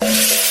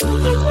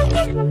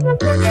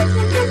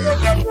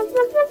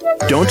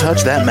Don't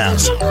touch that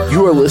mouse.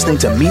 You are listening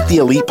to Meet the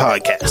Elite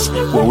Podcast,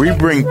 where we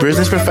bring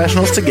business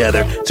professionals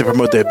together to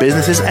promote their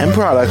businesses and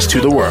products to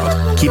the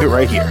world. Keep it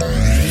right here.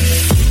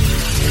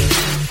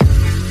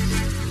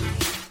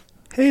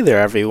 Hey there,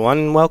 everyone,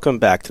 and welcome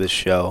back to the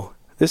show.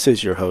 This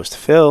is your host,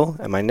 Phil,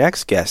 and my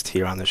next guest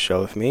here on the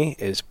show with me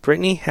is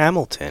Brittany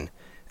Hamilton.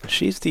 And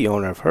she's the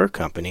owner of her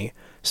company,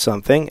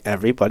 Something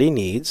Everybody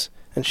Needs,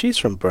 and she's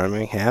from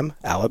Birmingham,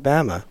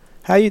 Alabama.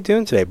 How you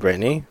doing today,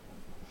 Brittany?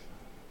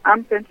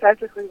 I'm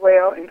fantastically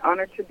well and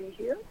honored to be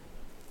here.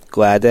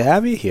 Glad to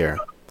have you here.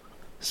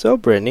 So,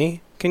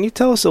 Brittany, can you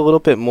tell us a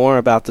little bit more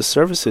about the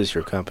services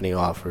your company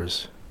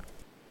offers?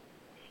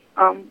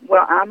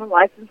 Well, I'm a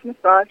licensed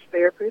massage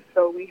therapist,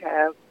 so we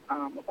have,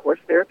 of course,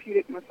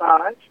 therapeutic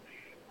massage.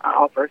 I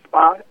offer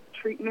spa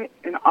treatment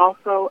and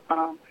also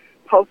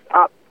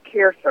post-op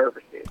care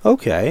services.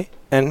 Okay.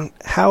 And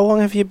how long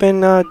have you been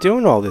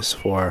doing all this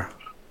for?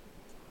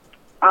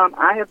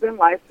 I have been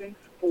licensed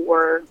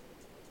for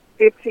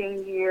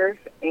 15 years,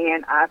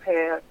 and I've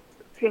had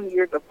 10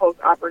 years of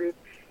post-operative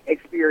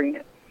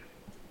experience.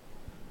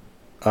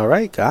 All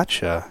right,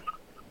 gotcha.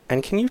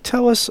 And can you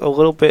tell us a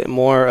little bit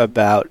more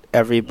about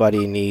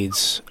Everybody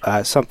Needs,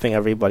 Something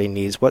Everybody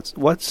Needs? What's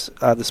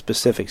the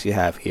specifics you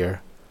have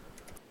here?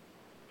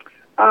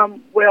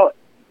 Well,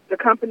 the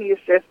company is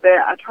just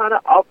that I try to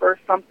offer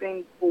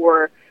something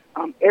for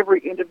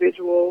every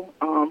individual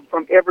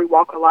from every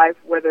walk of life,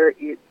 whether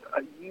it's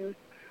a youth,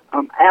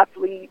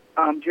 athlete,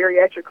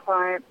 geriatric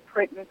client,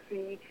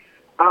 pregnancy,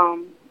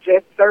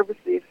 just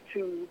services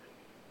to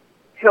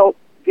help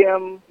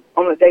them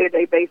on a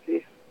day-to-day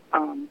basis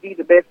be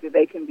the best that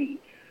they can be.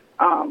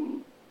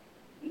 One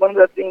of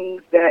the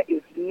things that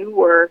is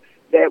newer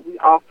that we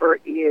offer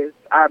is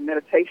our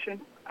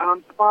meditation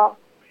spa,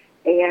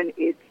 and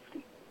it's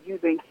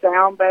using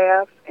sound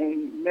baths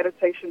and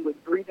meditation with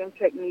breathing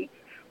techniques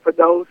for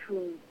those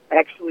who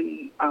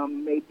actually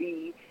may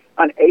be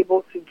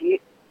unable to get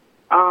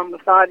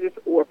massages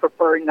or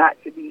prefer not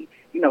to be,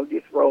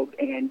 disrobed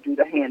and do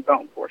the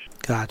hands-on portion.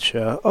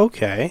 Gotcha.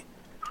 Okay.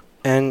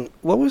 And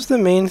what was the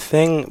main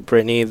thing,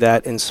 Brittany,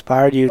 that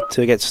inspired you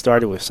to get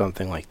started with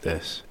something like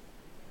this?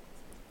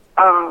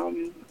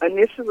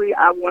 Initially,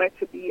 I wanted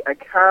to be a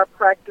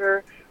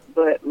chiropractor,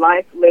 but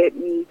life led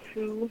me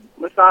to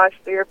massage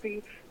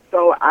therapy.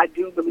 So I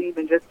do believe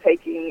in just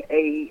taking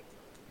a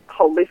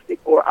holistic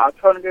or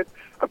alternative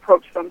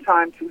approach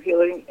sometimes to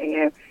healing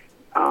and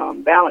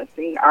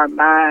balancing our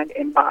mind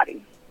and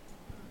body.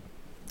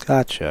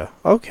 Gotcha.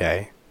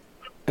 Okay.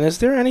 And is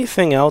there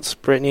anything else,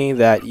 Brittany,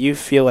 that you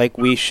feel like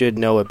we should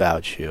know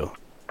about you?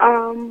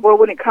 Well,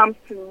 when it comes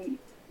to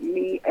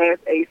me as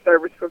a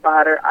service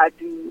provider, I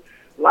do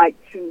like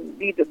to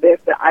be the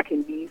best that I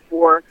can be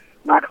for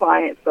my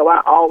clients. So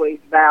I always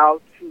vow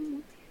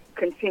to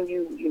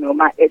continue,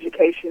 my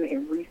education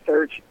and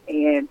research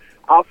and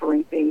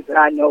offering things that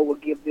I know will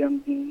give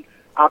them the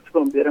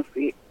optimum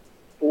benefit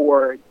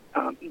for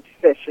each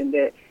session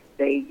that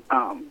they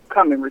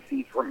come and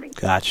receive from me.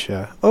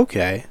 Gotcha.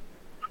 Okay.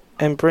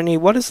 And Brittany,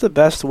 what is the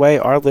best way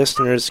our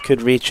listeners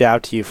could reach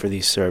out to you for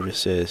these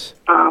services?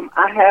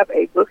 I have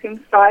a booking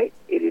site.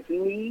 It is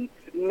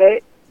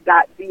needsmet.vip.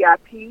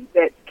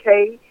 That's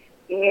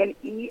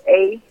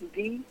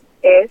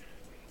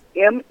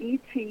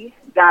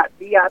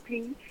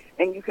KNEADSMET.vip.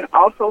 And you can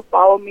also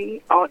follow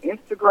me on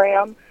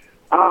Instagram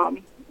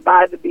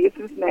by the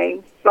business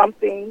name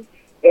Something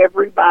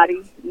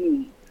Everybody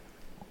Needs.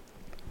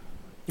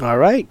 All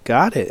right,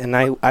 got it. And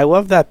I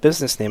love that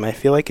business name. I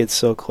feel like it's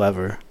so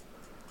clever.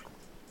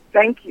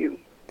 Thank you.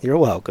 You're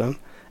welcome.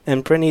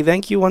 And Brittany,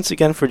 thank you once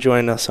again for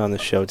joining us on the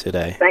show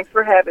today. Thanks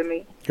for having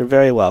me. You're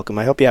very welcome.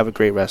 I hope you have a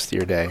great rest of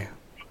your day.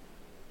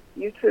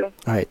 You too.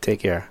 All right, take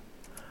care.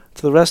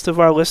 To the rest of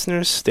our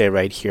listeners, stay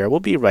right here. We'll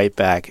be right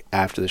back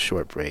after the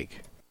short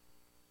break.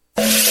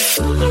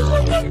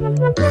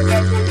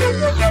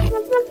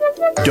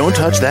 Don't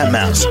touch that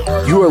mouse.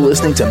 You are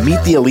listening to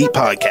Meet the Elite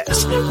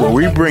Podcast, where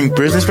we bring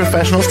business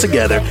professionals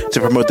together to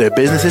promote their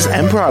businesses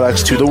and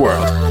products to the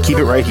world. Keep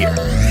it right here.